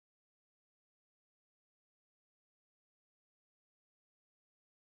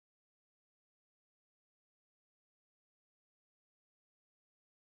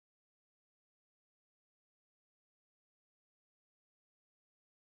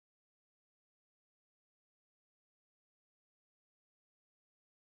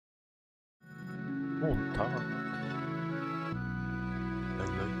Tag. Lai,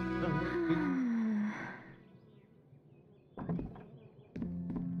 lai, lai.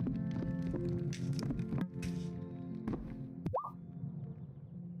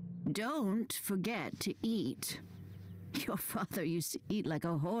 Don't forget to eat. Your father used to eat like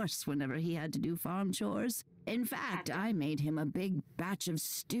a horse whenever he had to do farm chores. In fact, I made him a big batch of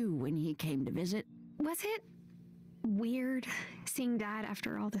stew when he came to visit. Was it weird seeing Dad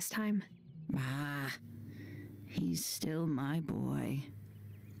after all this time? Ah, he's still my boy.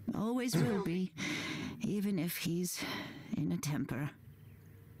 Always will be, even if he's in a temper.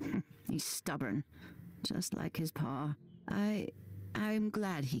 He's stubborn, just like his pa. I'm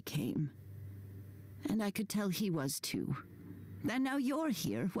glad he came. And I could tell he was too. And now you're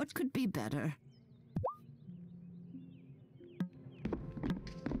here. What could be better?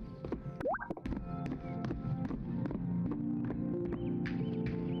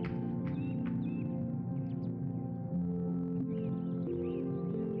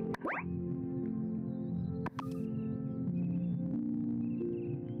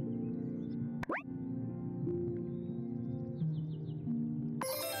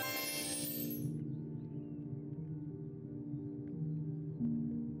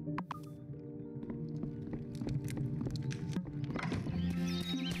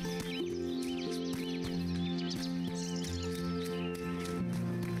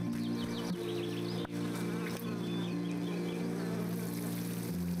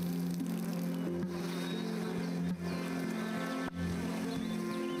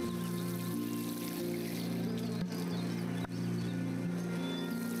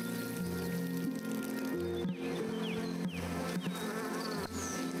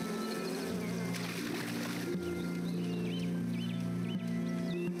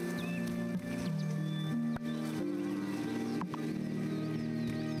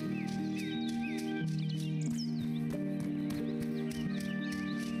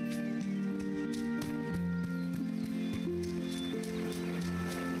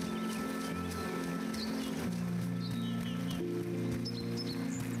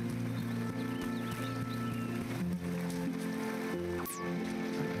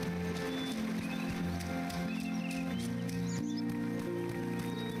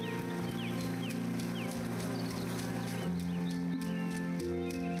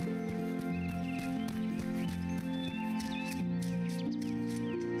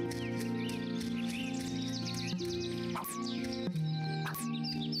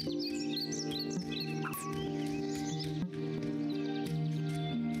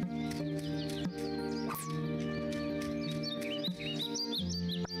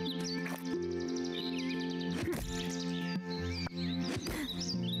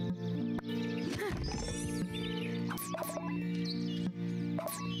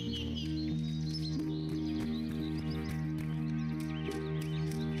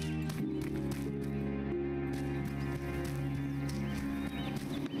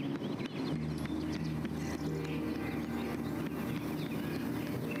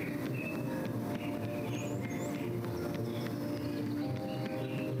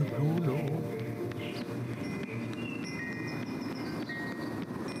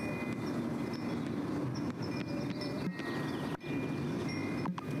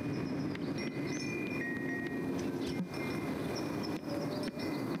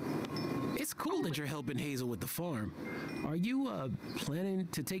 It's cool that you're helping Hazel with the farm. Are you, planning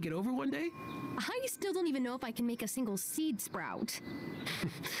to take it over one day? I still don't even know if I can make a single seed sprout.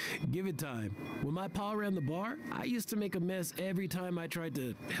 Give it time. When my pa ran the bar, I used to make a mess every time I tried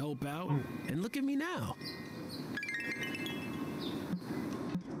to help out. And look at me now.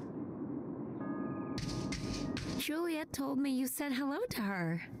 Juliet told me you said hello to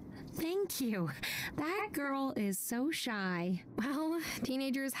her. Thank you. That girl is so shy. Well,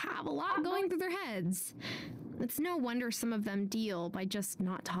 teenagers have a lot going through their heads. It's no wonder some of them deal by just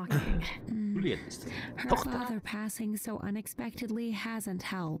not talking. Juliet ist Her Tochter. father passing so unexpectedly hasn't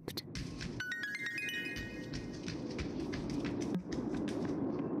helped.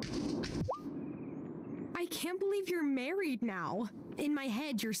 I can't believe you're married now. In my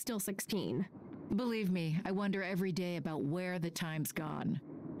head, you're still 16. Believe me, I wonder every day about where the time's gone.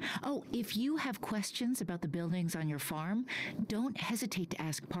 Oh, if you have questions about the buildings on your farm, don't hesitate to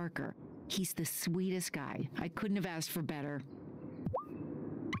ask Parker. He's the sweetest guy. I couldn't have asked for better.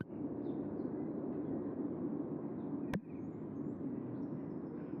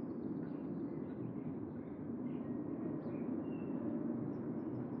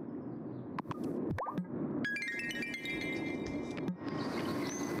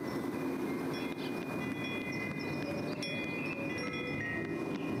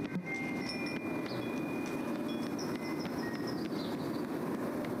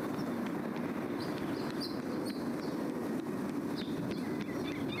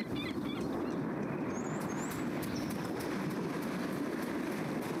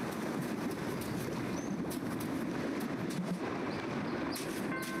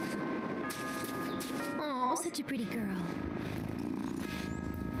 such a pretty girl.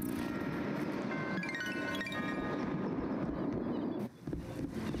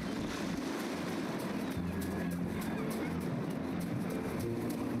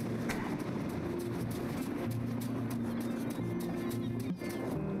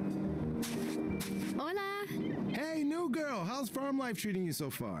 Hola! Hey, new girl, how's farm life treating you so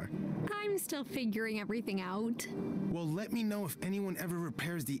far? I'm still figuring everything out. Well, let me know if anyone ever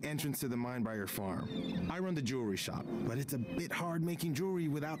repairs the entrance to the mine by your farm. I run the jewelry shop, but it's a bit hard making jewelry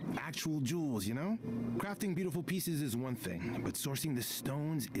without actual jewels, you know? Crafting beautiful pieces is one thing, but sourcing the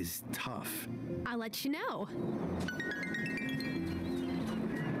stones is tough. I'll let you know.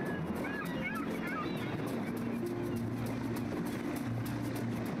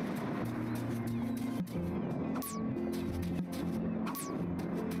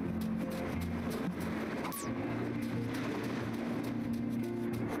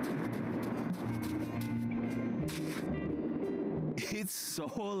 It's so,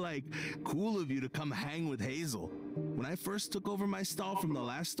 cool of you to come hang with Hazel. When I first took over my stall from the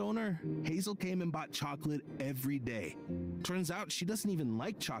last owner, Hazel came and bought chocolate every day. Turns out she doesn't even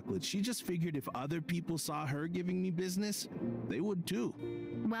like chocolate. She just figured if other people saw her giving me business, they would too.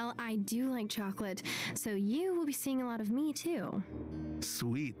 Well, I do like chocolate, so you will be seeing a lot of me too.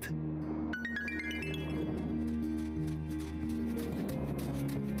 Sweet.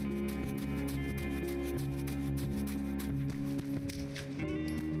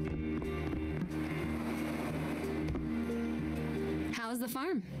 How's the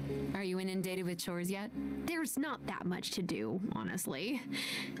farm? Are you inundated with chores yet? There's not that much to do, honestly.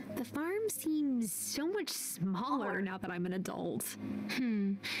 The farm seems so much smaller now that I'm an adult.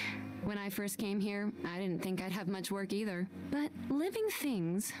 When I first came here, I didn't think I'd have much work either. But living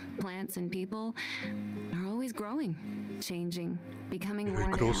things, plants and people, are always growing, changing, becoming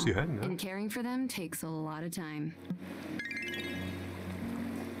worn groß sie down. hängen, ne? And caring for them takes a lot of time.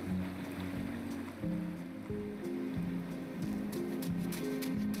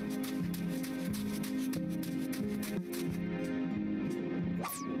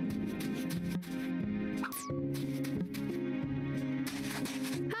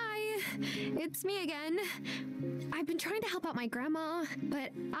 It's me again. I've been trying to help out my grandma,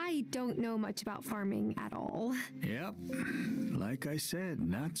 but I don't know much about farming at all. Yep. Like I said,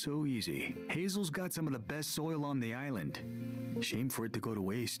 not so easy. Hazel's got some of the best soil on the island. Shame for it to go to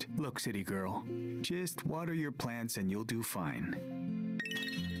waste. Look, city girl, just water your plants and you'll do fine.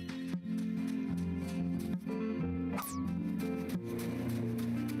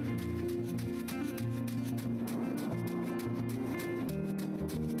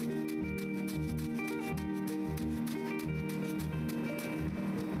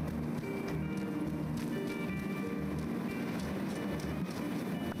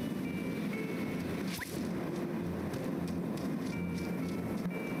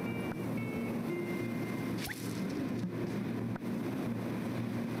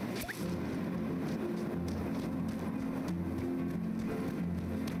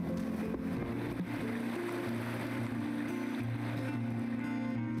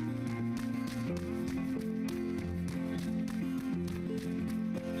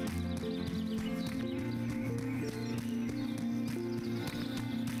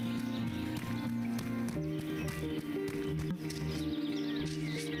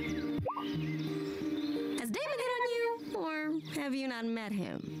 Have you not met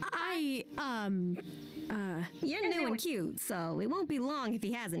him? You're new and cute, so it won't be long if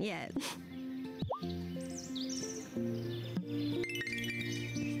he hasn't yet.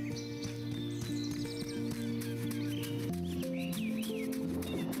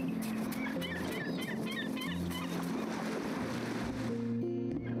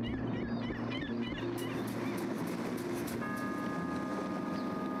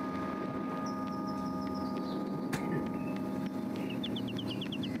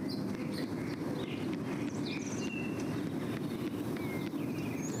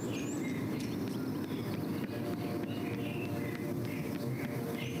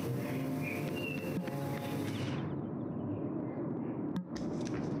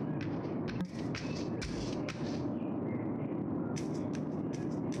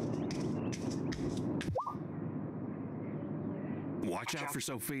 Watch out for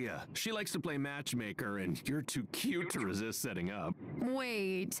Sophia. She likes to play matchmaker, and you're too cute to resist setting up.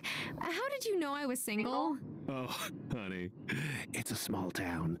 Wait, how did you know I was single? Oh, honey, it's a small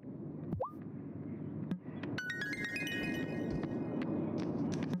town.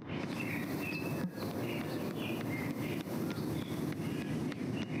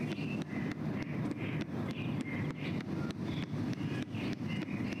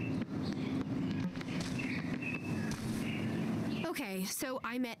 Okay, so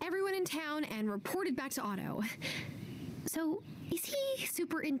I met everyone in town and reported back to Otto. So, is he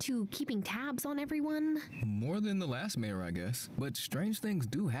super into keeping tabs on everyone? More than the last mayor, I guess. But strange things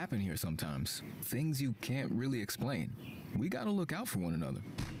do happen here sometimes. Things you can't really explain. We gotta look out for one another.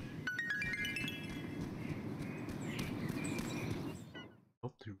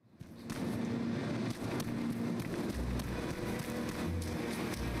 Not true.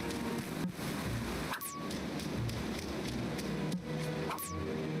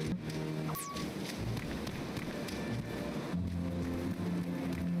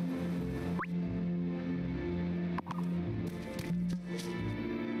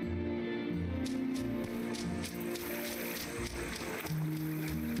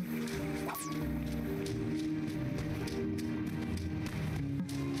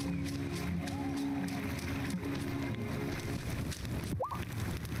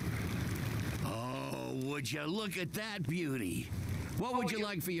 Would you look at that beauty? What would you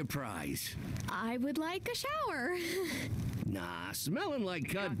like for your prize? I would like a shower. Nah, smelling like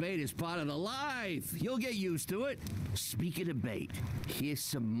cut bait is part of the life. You'll get used to it. Speaking of bait, here's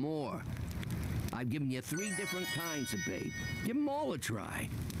some more. I've given you 3 different kinds of bait. Give them all a try.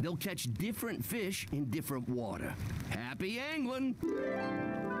 They'll catch different fish in different water. Happy angling!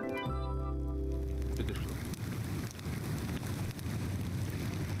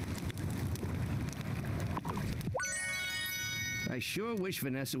 I sure wish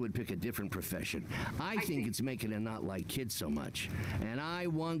Vanessa would pick a different profession. I think it's making her not like kids so much. And I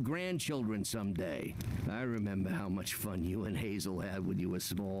want grandchildren someday. I remember how much fun you and Hazel had when you were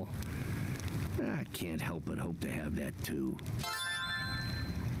small. I can't help but hope to have that too.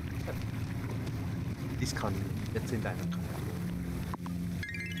 Dies kann jetzt in deiner Tour.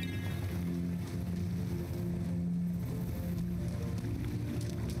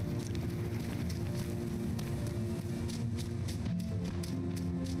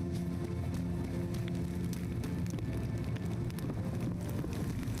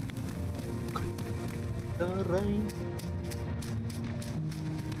 Da rein.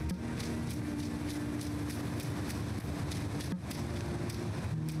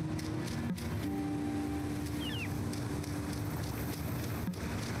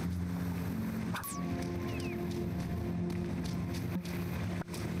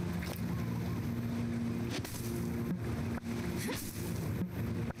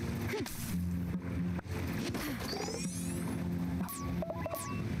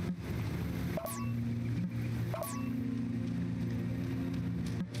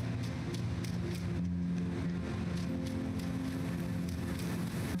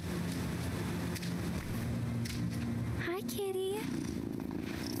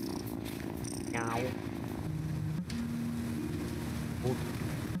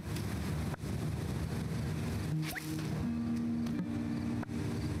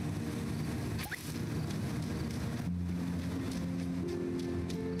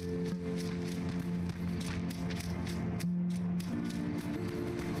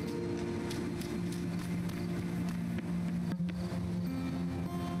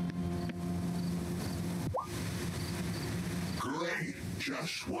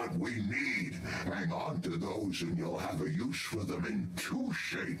 Just what we need. Hang on to those and you'll have a use for them in 2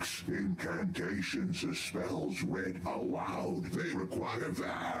 shakes. Incantations are spells read aloud. They require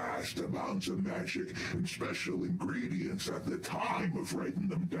vast amounts of magic and special ingredients at the time of writing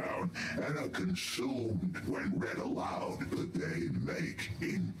them down and are consumed when read aloud. But they make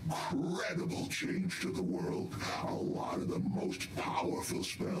incredible change to the world. A lot of the most powerful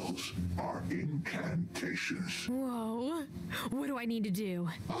spells are incantations. Whoa. What do I need to do?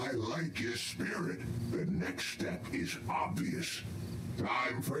 I like your spirit. The next step is obvious.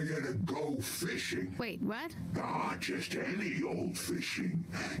 Time for you to go fishing. Wait, what? Not just any old fishing.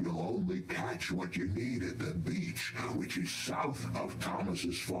 You'll only catch what you need at the beach, which is south of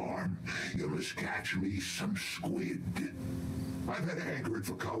Thomas's farm. You must catch me some squid. I've had hankering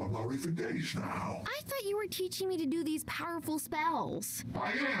for calamari for days now. I thought you were teaching me to do these powerful spells.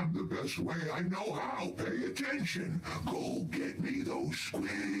 I am the best way I know how. Pay attention. Go get me those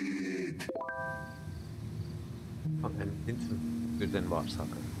squid. Von einem Pinsel für den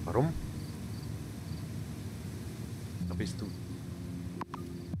Wahrsager. Warum? Da bist du.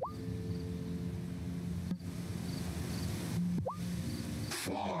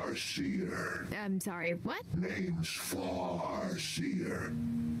 Farseer. I'm sorry, what? Name's Farseer.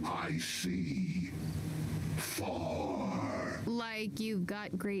 I see. Far. Like you've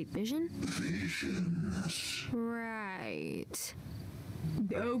got great vision? Visions. Right.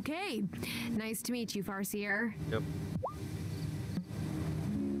 Okay. Nice to meet you, Farseer. Yep.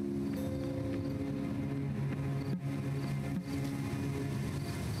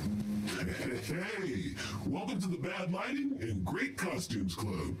 Hey, welcome to the Bad Lighting and Great Costumes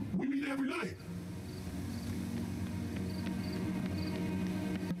Club. We meet every night.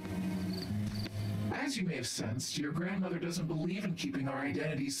 As you may have sensed, your grandmother doesn't believe in keeping our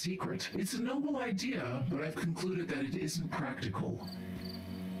identities secret. It's a noble idea, but I've concluded that it isn't practical.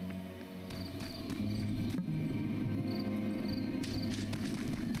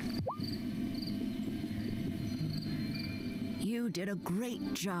 You did a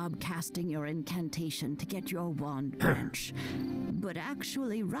great job casting your incantation to get your wand branch. But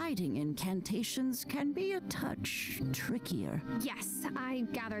actually writing incantations can be a touch trickier. Yes, I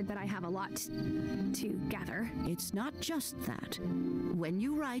gathered that I have a lot to gather. It's not just that. When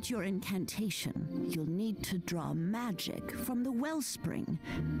you write your incantation, you'll need to draw magic from the wellspring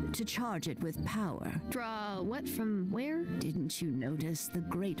to charge it with power. Draw what from where? Didn't you notice the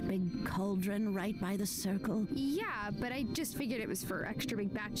great big cauldron right by the circle? Yeah, but I just figured it was for extra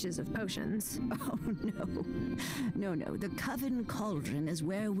big batches of potions. Oh, no. No. The Coven Cauldron is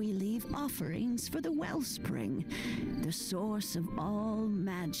where we leave offerings for the wellspring, the source of all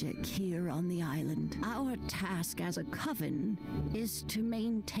magic here on the island. Our task as a coven is to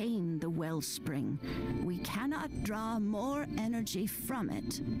maintain the wellspring. We cannot draw more energy from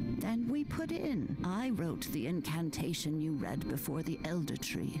it than we put in. I wrote the incantation you read before the Elder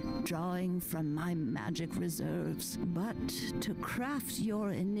Tree, drawing from my magic reserves. But to craft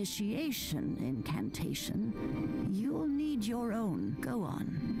your initiation incantation, you'll need your own. Go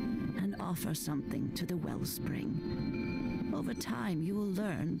on and offer something to the wellspring. Over time, you will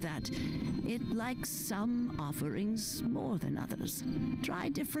learn that it likes some offerings more than others. Try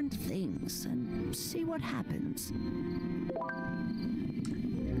different things and see what happens.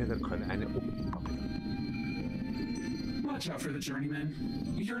 Watch out for the journeyman.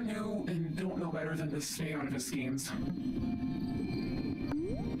 You're new and don't know better than to stay out of his schemes.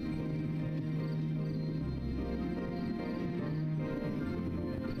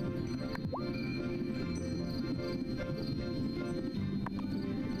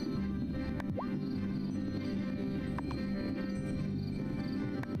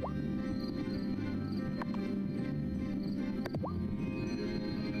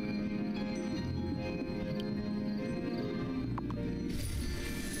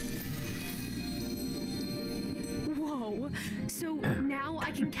 So now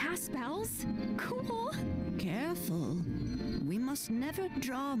I can cast spells? Cool. Careful. We must never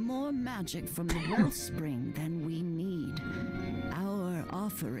draw more magic from the wellspring than we need. Our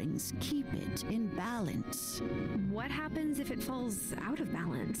offerings keep it in balance. What happens if it falls out of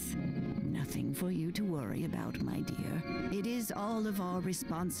balance? Nothing for you to worry about, my dear. It is all of our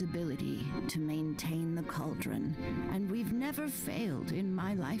responsibility to maintain the cauldron, and we've never failed in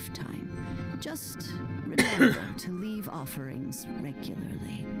my lifetime. Just remember to leave offerings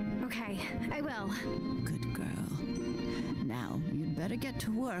regularly. Okay, I will. Good girl. Now, you'd better get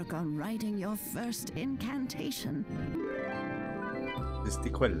to work on writing your first incantation. Das ist die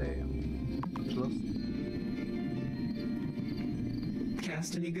Quelle. Schluss.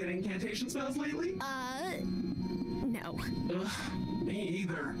 Cast any good incantation spells lately? No. Ugh, me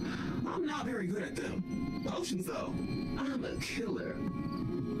either. I'm not very good at them. Potions, though. I'm a killer.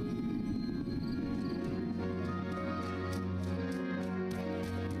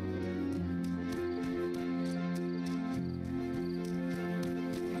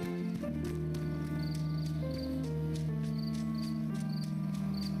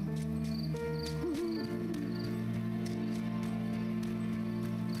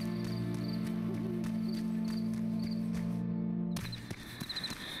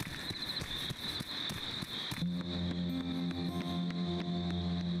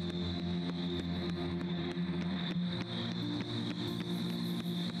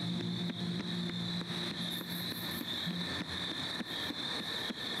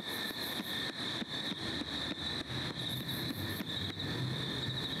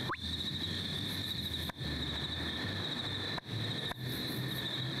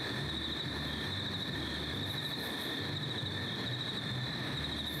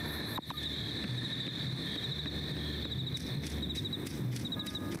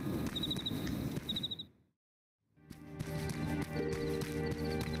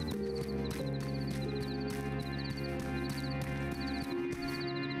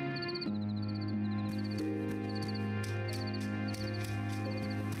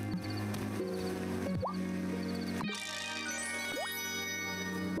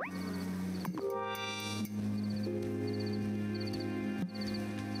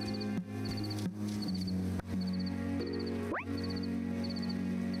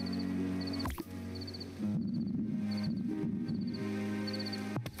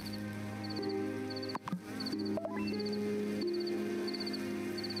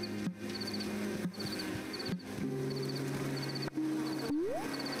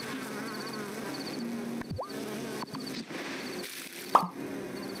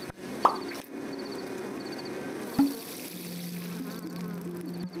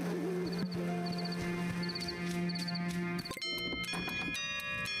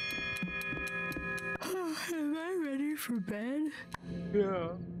 for bed? Yeah.